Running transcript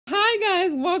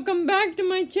guys, welcome back to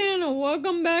my channel.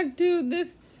 Welcome back to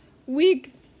this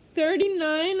week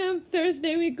 39 of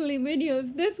Thursday Weekly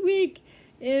Videos. This week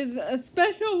is a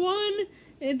special one.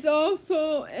 It's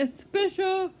also a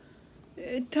special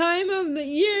time of the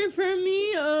year for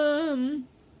me.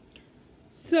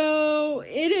 So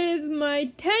it is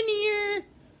my 10-year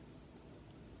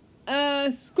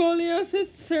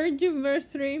scoliosis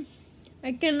surgery.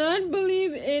 I cannot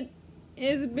believe it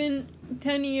has been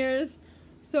 10 years.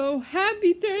 So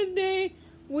happy Thursday,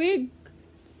 week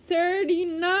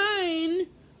 39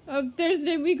 of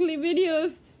Thursday Weekly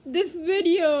Videos. This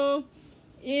video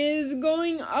is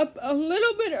going up a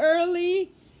little bit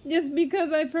early just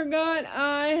because I forgot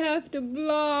I have to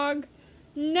vlog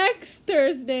next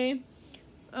Thursday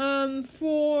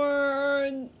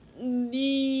for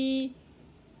the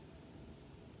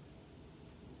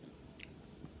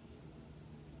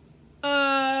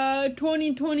uh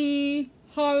 2020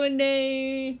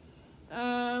 holiday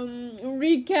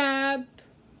recap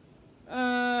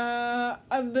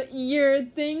of the year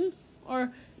thing,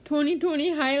 or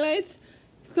 2020 highlights.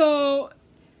 So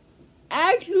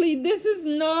actually this is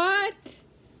not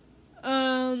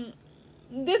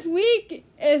this week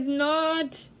is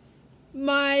not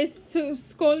my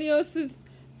scoliosis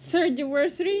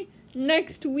surgery.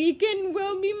 Next weekend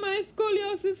will be my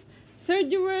scoliosis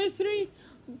surgery.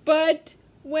 But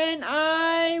when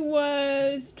I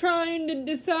was trying to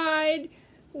decide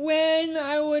when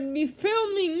I would be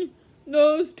filming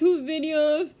those two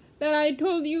videos that I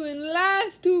told you in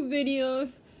last two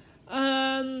videos,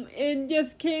 it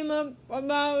just came up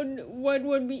about what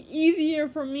would be easier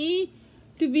for me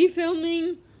to be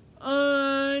filming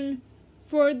on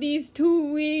for these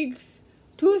 2 weeks,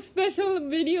 two special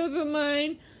videos of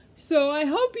mine. So I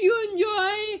hope you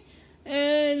enjoy,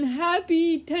 and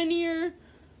happy 10-year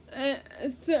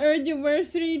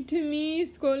surgery to me,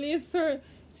 scoliosis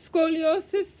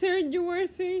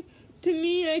surgery to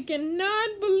me. I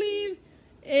cannot believe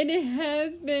it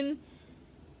has been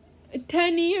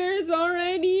 10 years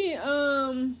already.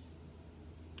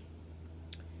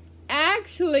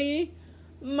 Actually,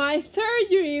 my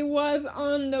surgery was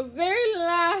on the very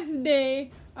last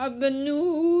day of the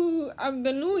new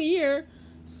year.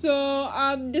 So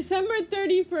December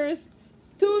 31st,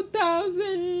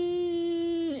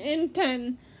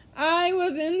 2010, I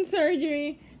was in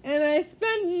surgery, and I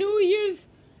spent New Year's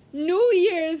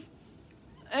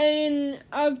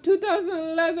of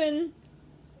 2011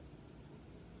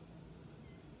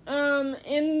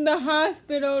 in the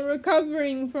hospital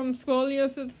recovering from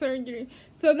scoliosis surgery.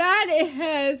 So that it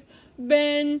has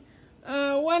been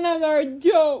one of our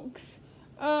jokes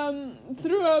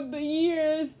throughout the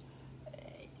years.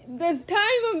 This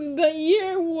time of the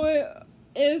year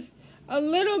is a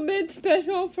little bit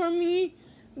special for me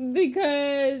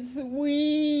because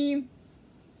we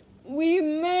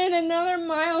made another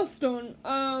milestone.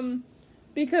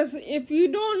 Because if you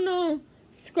don't know,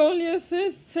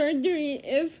 scoliosis surgery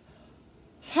is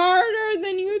harder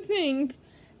than you think,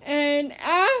 and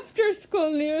after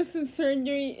scoliosis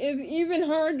surgery is even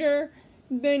harder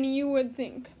than you would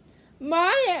think.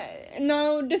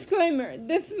 Now disclaimer,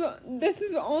 this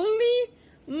is only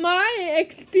my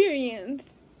experiences,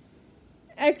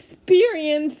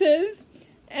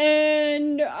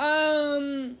 and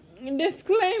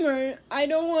disclaimer, I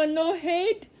don't want no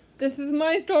hate. This is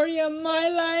my story of my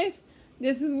life.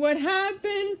 This is what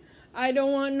happened. I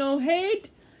don't want no hate.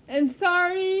 And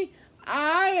sorry,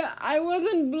 I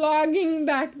wasn't blogging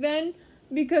back then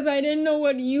because I didn't know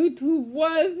what YouTube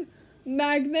was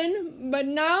back then. But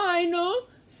now I know,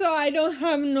 so I don't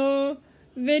have no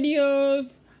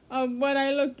videos of what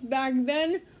I looked back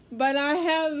then. But I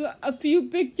have a few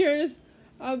pictures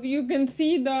of, you can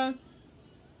see the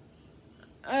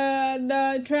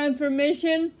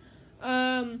transformation.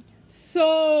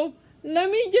 So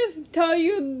let me just tell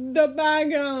you the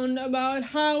background about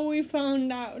how we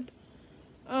found out.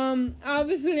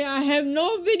 Obviously I have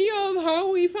no video of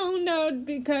how we found out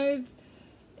because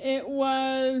it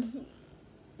was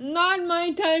not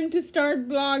my time to start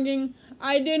blogging.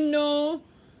 I didn't know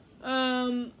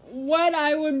what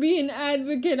I would be an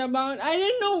advocate about. I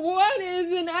didn't know what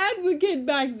is an advocate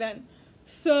back then.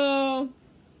 So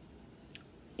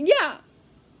yeah,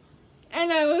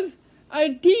 and I was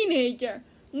a teenager.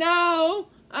 Now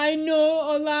I know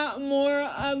a lot more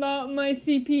about my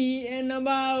CP and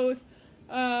about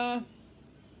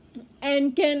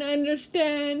and can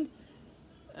understand.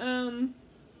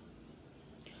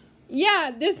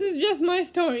 Yeah, this is just my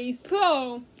story.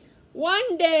 So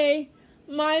one day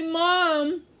my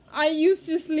mom, I used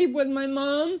to sleep with my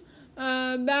mom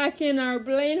back in our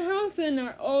Blaine house, in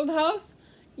our old house.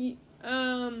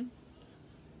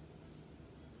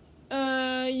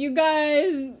 you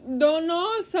guys don't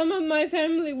know, some of my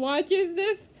family watches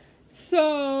this.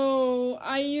 So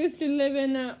I used to live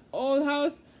in an old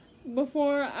house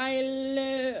before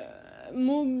I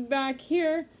moved back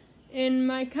here in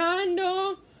my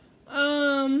condo.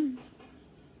 I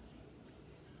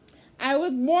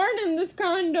was born in this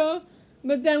condo,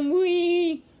 but then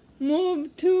we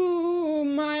moved to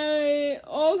my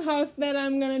old house that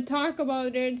I'm gonna talk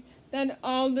about it, that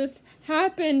all this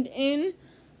happened in.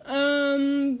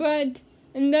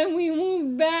 And then we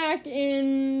moved back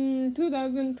in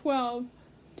 2012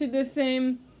 to the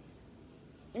same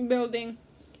building,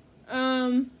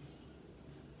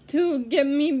 to give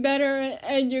me better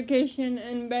education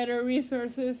and better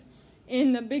resources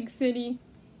in the big city.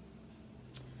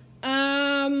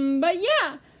 But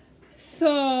yeah,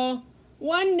 so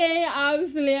one day,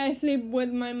 obviously, I sleep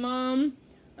with my mom,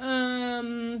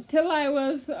 till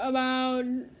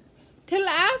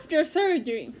after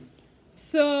surgery.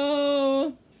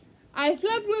 So I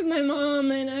slept with my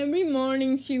mom, and every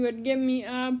morning she would get me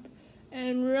up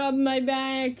and rub my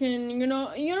back, and you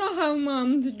know how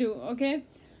moms do, okay?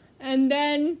 And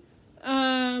then,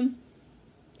 I'm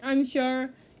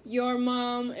sure your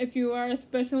mom, if you are a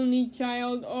special need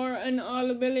child or an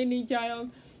all ability child,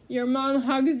 your mom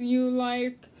hugs you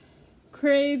like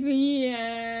crazy,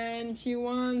 and she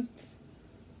wants,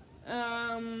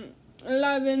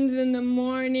 lovins in the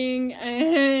morning,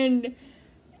 and,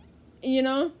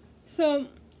 so,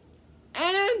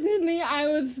 honestly, I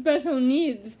was special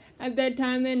needs at that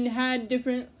time and had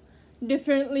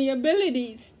differently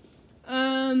abilities.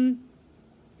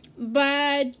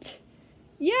 But,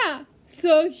 yeah,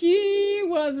 so she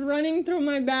was running through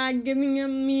my back, giving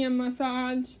me a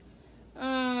massage,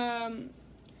 and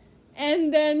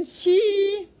then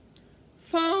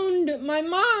my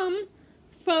mom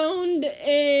found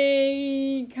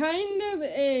a kind of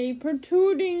a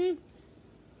protruding,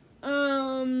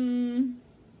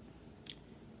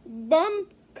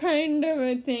 bump kind of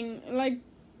a thing, like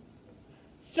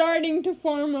starting to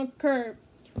form a curve.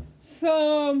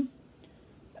 So,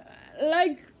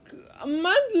 like a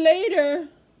month later,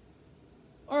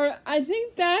 or I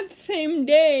think that same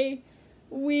day,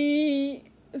 we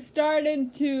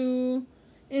started to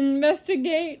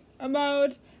investigate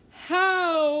about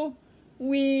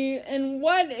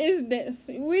what is this.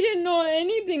 We didn't know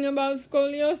anything about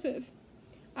scoliosis.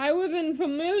 I wasn't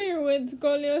familiar with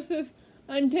scoliosis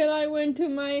until I went to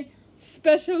my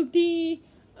specialty,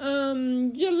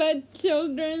 Gillette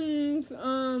Children's,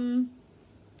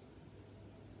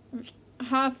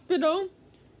 hospital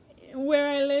where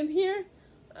I live here.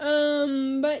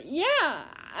 But yeah,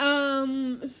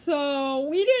 so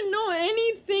we didn't know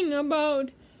anything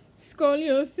about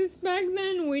scoliosis back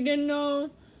then. We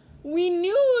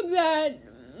knew that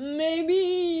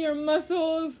maybe your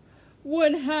muscles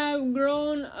would have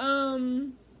grown,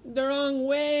 the wrong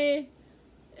way,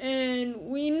 and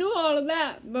we knew all of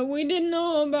that, but we didn't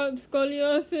know about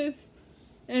scoliosis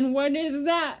and what is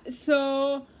that.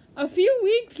 So a few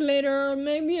weeks later, or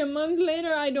maybe a month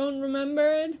later, I don't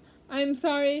remember it. I'm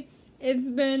sorry. It's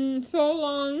been so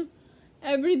long.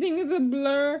 Everything is a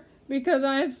blur because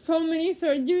I have so many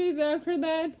surgeries after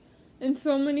that and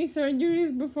so many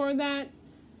surgeries before that.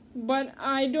 But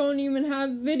I don't even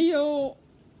have video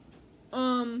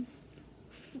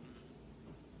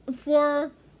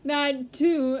for that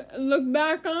to look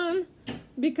back on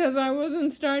because I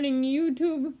wasn't starting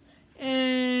YouTube.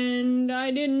 And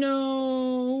I didn't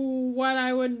know what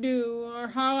I would do or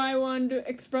how I wanted to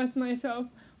express myself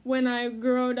when I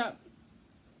grew up.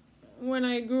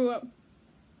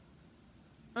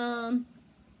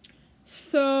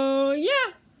 So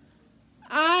yeah,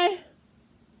 I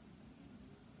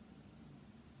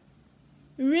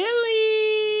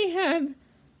really have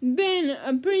been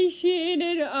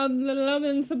appreciated of the love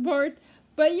and support.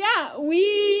 But yeah,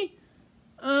 we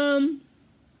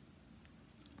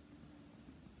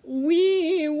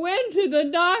went to the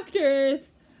doctors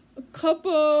a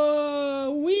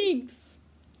couple weeks,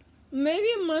 maybe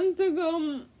a month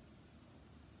ago,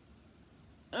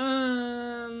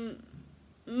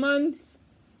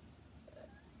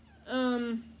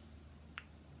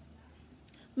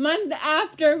 month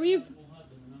after we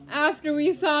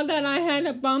saw that I had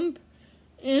a bump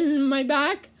in my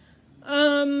back.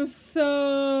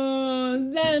 So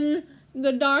then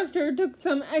the doctor took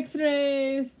some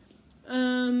x-rays,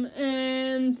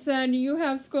 and said, you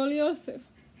have scoliosis.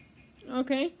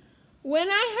 Okay? When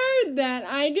I heard that,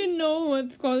 I didn't know what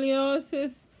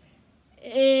scoliosis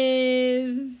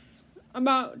is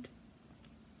about.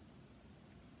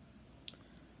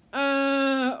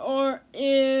 Or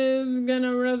is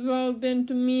gonna result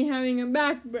into me having a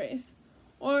back brace.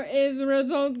 or is the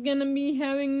result gonna be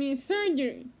having me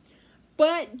surgery?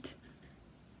 But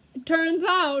turns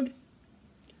out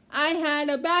I had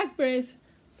a back brace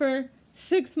for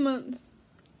 6 months.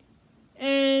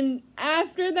 And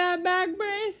after that back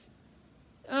brace,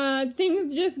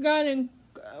 things just got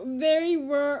very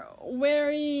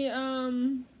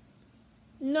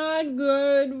not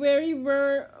good.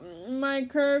 My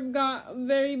curve got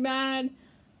very bad.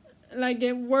 Like,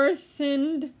 it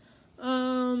worsened.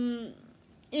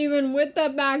 Even with the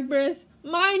back brace,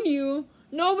 mind you,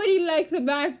 nobody likes a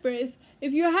back brace.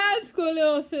 If you had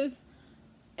scoliosis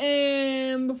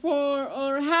and before,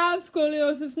 or have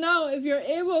scoliosis now, if you're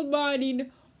able-bodied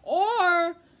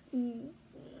or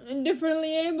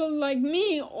differently able like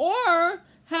me, or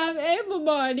have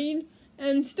able-bodied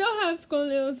and still have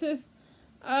scoliosis,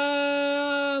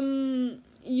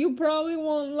 you probably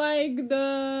won't like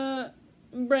the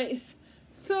brace.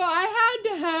 So I had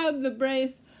to have the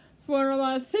brace for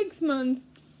about 6 months,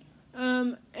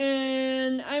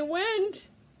 and I went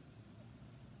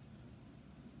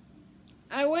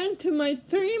to my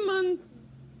 3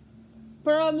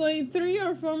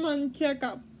 or 4 month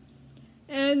checkup,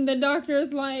 and the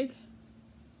doctor's like,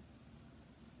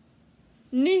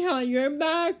 Neha, your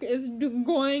back is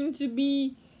going to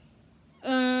be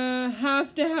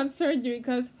have to have surgery,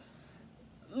 because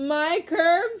my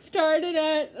curve started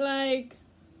at like,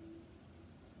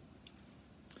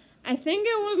 I think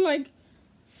it was like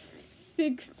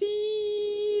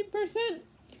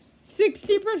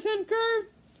 60% curve,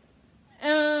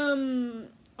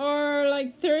 or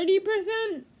like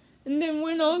 30%, and then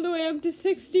went all the way up to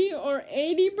 60 or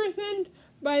 80%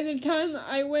 by the time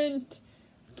I went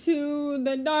to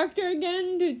the doctor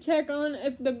again to check on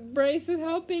if the brace is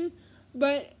helping.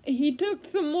 But he took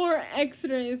some more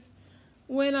x-rays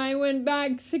when I went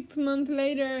back 6 months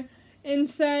later, and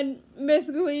said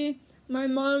basically my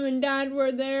mom and dad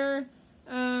were there,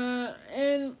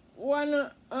 and one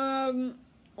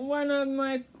of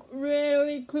my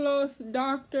really close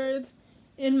doctors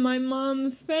in my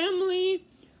mom's family,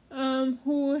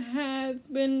 who has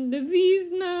been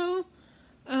deceased now,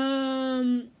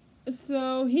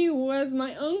 so he was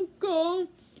my uncle,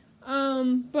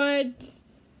 but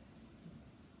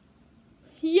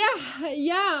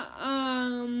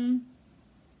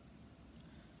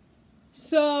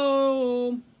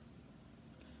so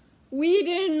we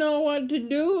didn't know what to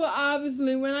do.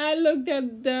 Obviously, when I looked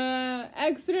at the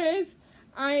x-rays,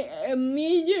 I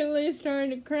immediately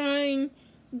started crying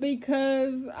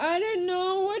because I didn't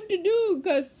know what to do,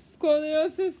 because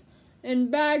scoliosis and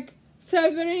back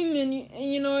severing, and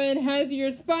it has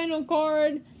your spinal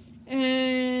cord,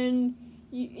 and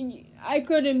I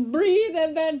couldn't breathe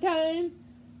at that time,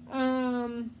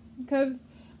 because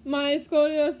my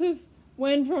scoliosis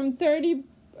went from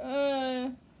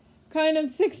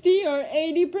 60 or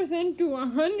 80% to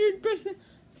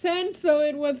 100%, so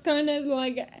it was kind of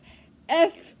like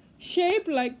S-shape,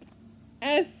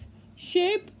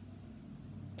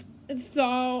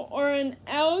 so, or an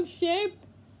L shape,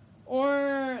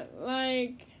 or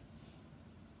like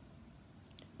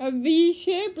a V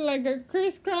shape, like a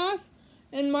crisscross,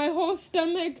 and my whole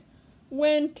stomach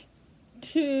went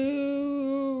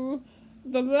to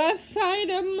the left side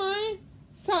of my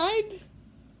sides,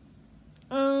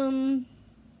 and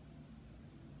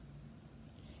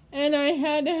I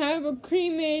had to have a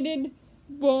cremated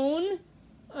bone,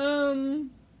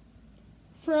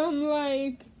 from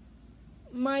like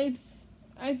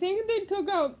I think they took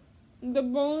out the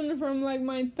bone from like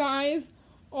my thighs,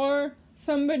 or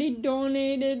somebody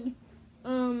donated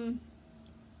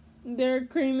their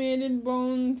cremated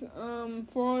bones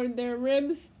for their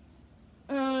ribs.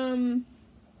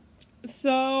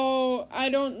 So I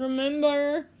don't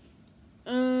remember.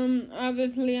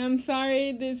 Obviously, I'm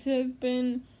sorry, this has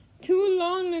been too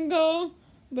long ago,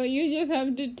 but you just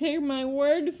have to take my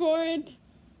word for it.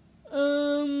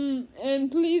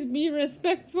 And please be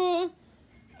respectful.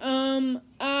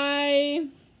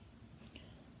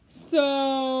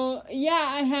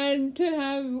 I had to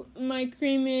have my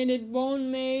cremated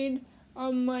bone made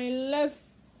on my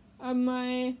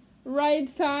right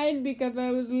side, because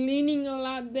I was leaning a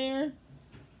lot there,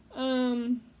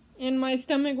 and my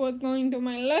stomach was going to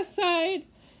my left side,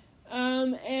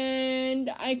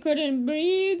 and I couldn't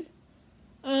breathe,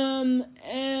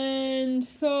 and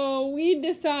so we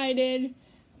decided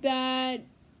that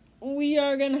we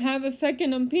are gonna have a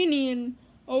second opinion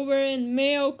over in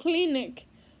Mayo Clinic,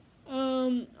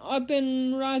 up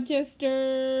in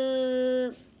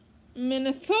Rochester,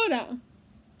 Minnesota.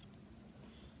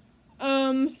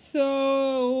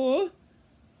 So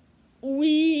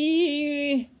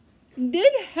we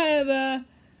did have a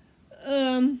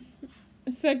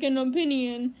second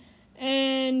opinion,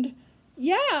 and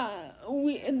yeah,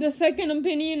 the second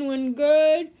opinion went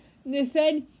good. They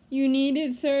said you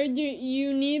need surgery,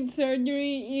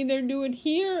 either do it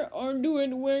here or do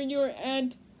it where you're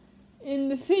at in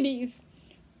the cities.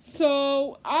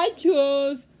 So I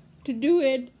chose to do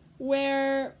it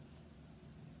where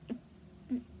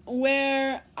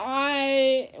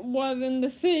I was in the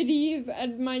cities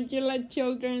at my Gillette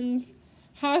Children's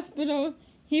Hospital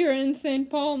here in St.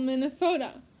 Paul,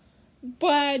 Minnesota.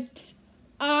 But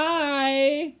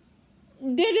I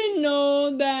didn't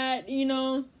know that,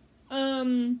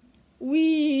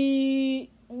 we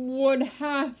would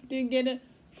have to get a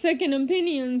second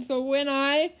opinion. So when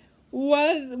I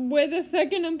was with a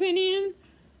second opinion,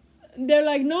 they're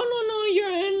like, no,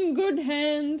 you're in good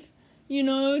hands.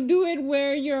 Do it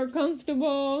where you're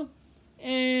comfortable.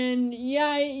 And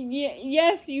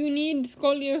yes, you need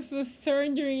scoliosis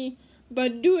surgery,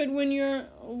 but do it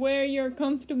where you're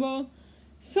comfortable.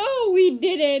 So we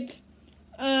did it.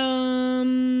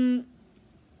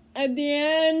 At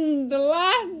the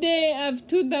last day of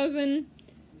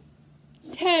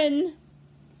 2010,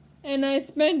 and I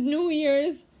spent New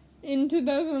Year's in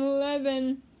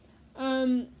 2011.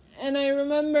 And I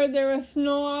remember there was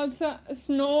snow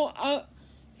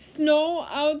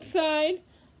outside.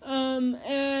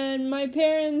 And my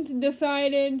parents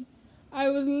decided, I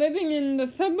was living in the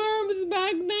suburbs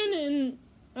back then,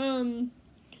 and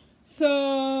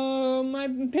so my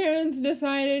parents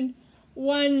decided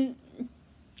one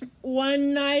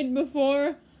night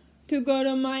before to go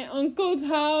to my uncle's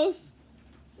house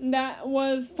that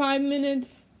was 5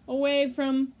 minutes away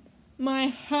from my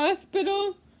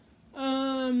hospital.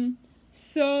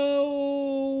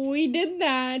 So we did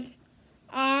that.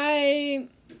 I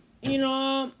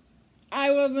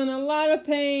was in a lot of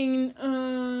pain,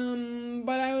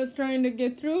 but I was trying to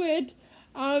get through it.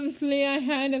 Obviously, I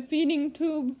had a feeding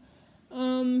tube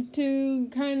to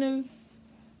kind of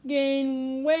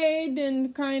gain weight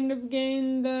and kind of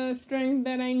gain the strength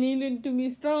that I needed to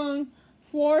be strong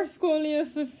for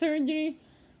scoliosis surgery,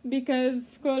 because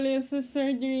scoliosis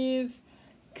surgery is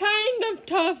kind of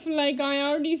tough, like I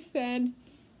already said.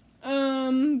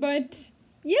 But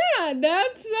yeah,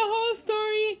 that's the whole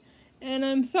story, and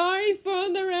I'm sorry for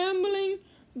the rambling,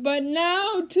 but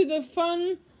now to the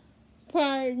fun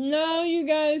part. Now you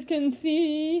guys can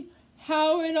see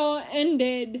how it all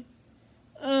ended.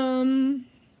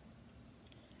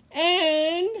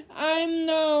 And I'm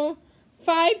now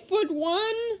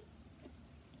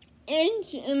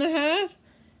 5'1.5",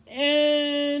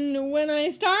 and when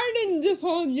I started this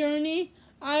whole journey,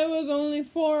 I was only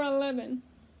 4'11".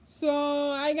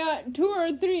 So I got 2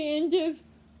 or 3 inches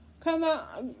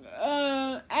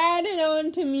added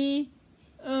on to me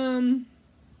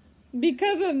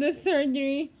because of this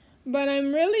surgery. But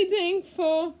I'm really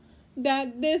thankful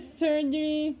that this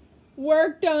surgery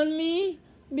worked on me,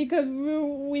 because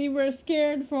we were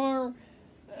scared for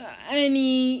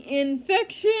any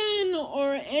infection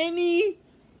or any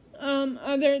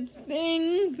other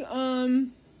things.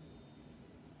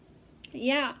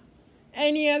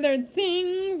 Any other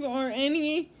things or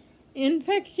any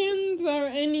infections or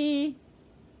any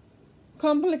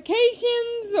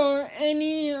complications or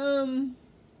any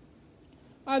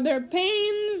other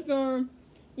pains, or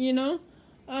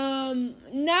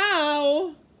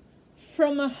now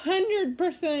from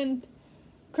 100%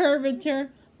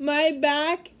 curvature, my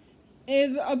back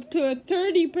is up to a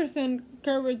 30%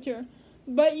 curvature.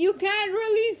 But you can't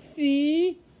really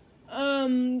see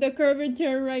the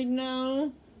curvature right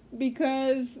now,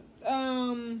 because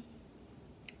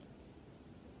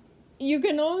you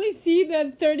can only see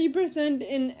that 30%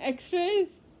 in x-rays.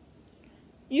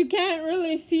 You can't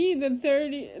really see the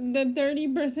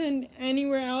 30%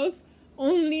 anywhere else,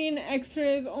 only in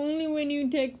x-rays, only when you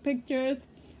take pictures.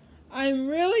 I'm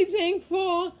really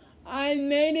thankful I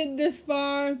made it this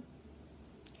far.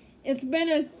 It's been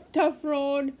a tough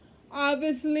road.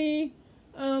 Obviously,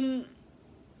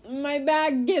 my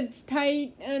back gets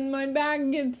tight and my back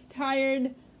gets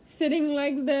tired sitting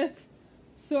like this,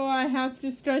 so I have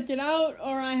to stretch it out,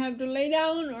 or I have to lay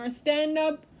down or stand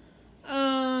up.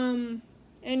 And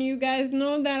you guys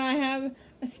know that I have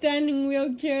a standing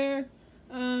wheelchair,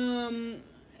 and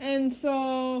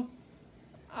so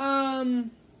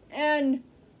and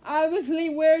obviously,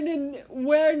 where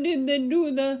did they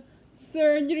do the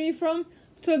surgery from?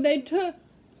 So they took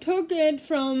it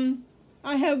from,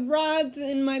 I have rods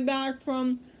in my back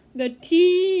from the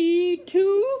T2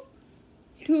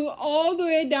 to all the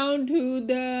way down to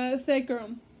the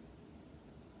sacrum.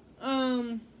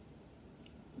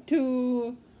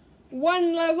 To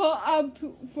one level up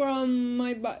from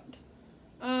my butt.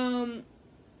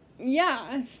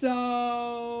 yeah,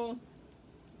 so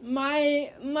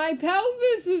my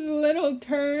pelvis is a little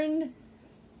turned,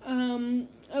 a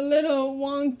little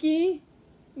wonky,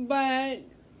 but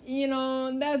you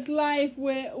know, that's life.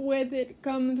 With it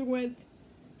comes with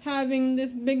having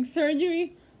this big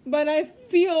surgery. But I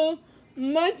feel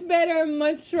much better,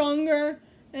 much stronger,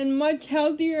 and much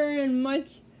healthier, and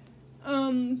much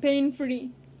pain-free.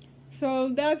 So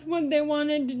that's what they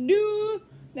wanted to do.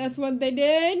 That's what they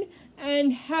did.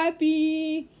 And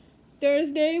happy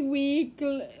Thursday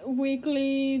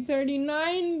weekly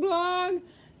 39 blog,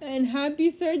 and happy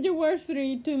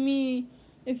surgery to me.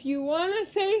 If you want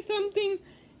to say something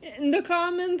in the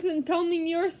comments and tell me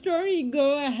your story,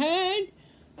 go ahead.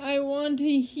 I want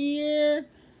to hear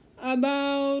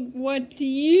about what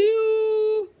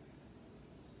you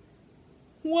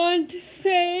want to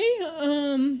say,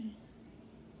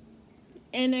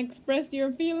 and express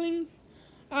your feelings.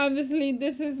 Obviously,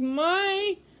 this is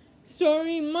my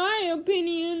story, my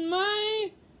opinion,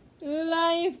 my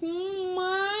life,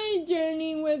 my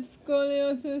journey with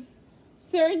scoliosis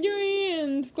surgery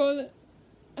and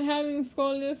having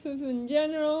scoliosis in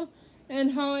general,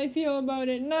 and how I feel about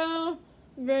it now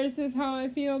versus how I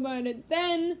feel about it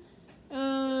then.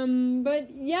 But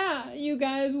yeah, you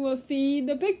guys will see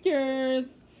the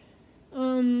pictures.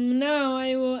 Now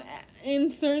I will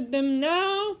insert them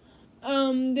now.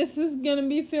 This is gonna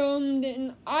be filmed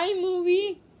in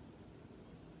iMovie.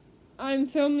 I'm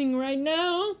filming right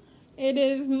now. It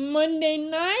is Monday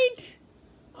night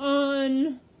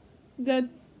on the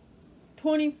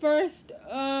 21st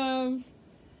of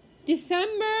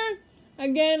December.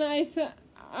 Again,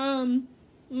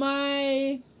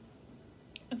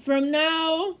 from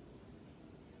now,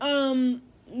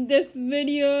 this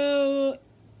video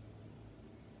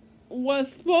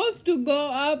was supposed to go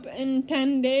up in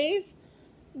 10 days,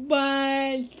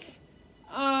 but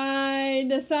I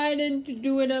decided to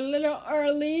do it a little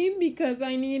early because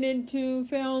I needed to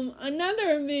film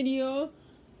another video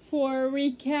for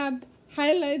recap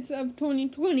highlights of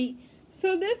 2020.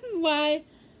 So this is why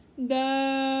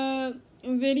the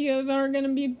videos are going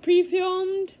to be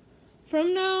pre-filmed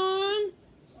from now on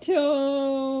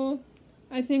till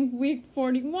I think week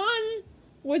 41,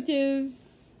 which is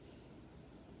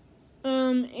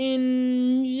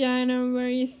in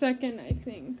January 2nd, I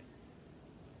think.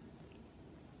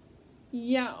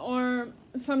 Yeah, or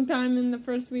sometime in the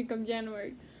first week of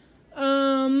January.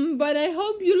 But I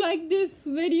hope you like this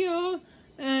video,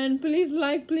 and please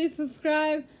like, please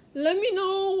subscribe. Let me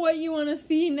know what you want to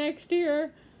see next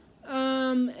year.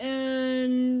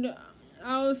 And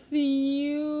I'll see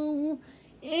you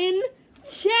in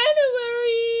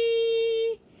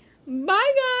January.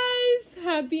 Bye, guys.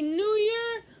 Happy New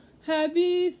Year.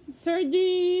 Happy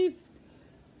surgery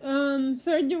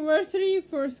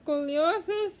for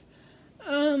scoliosis.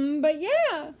 But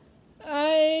yeah,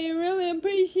 I really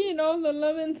appreciate all the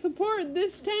love and support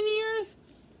this 10 years.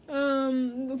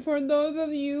 For those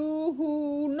of you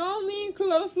who know me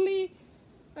closely,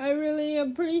 I really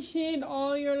appreciate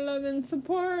all your love and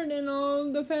support, and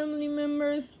all the family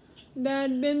members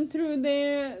that been through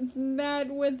that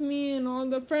with me, and all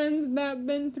the friends that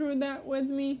been through that with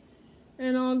me,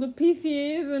 and all the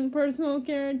PCAs and personal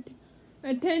care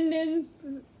attendants.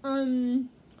 And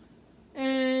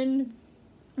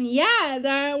yeah,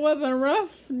 that was a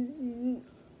rough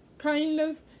kind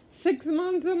of 6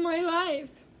 months of my life,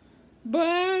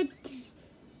 but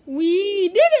we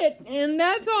did it, and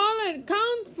that's all it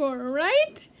counts for,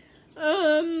 right?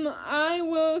 I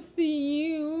will see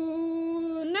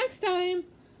you next time.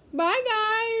 Bye,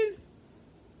 guys.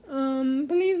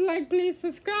 Please like, please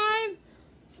subscribe,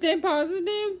 stay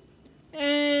positive,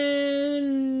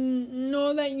 and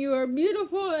know that you are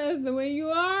beautiful as the way you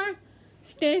are.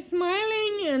 Stay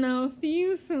smiling, and I'll see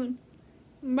you soon.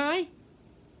 Bye.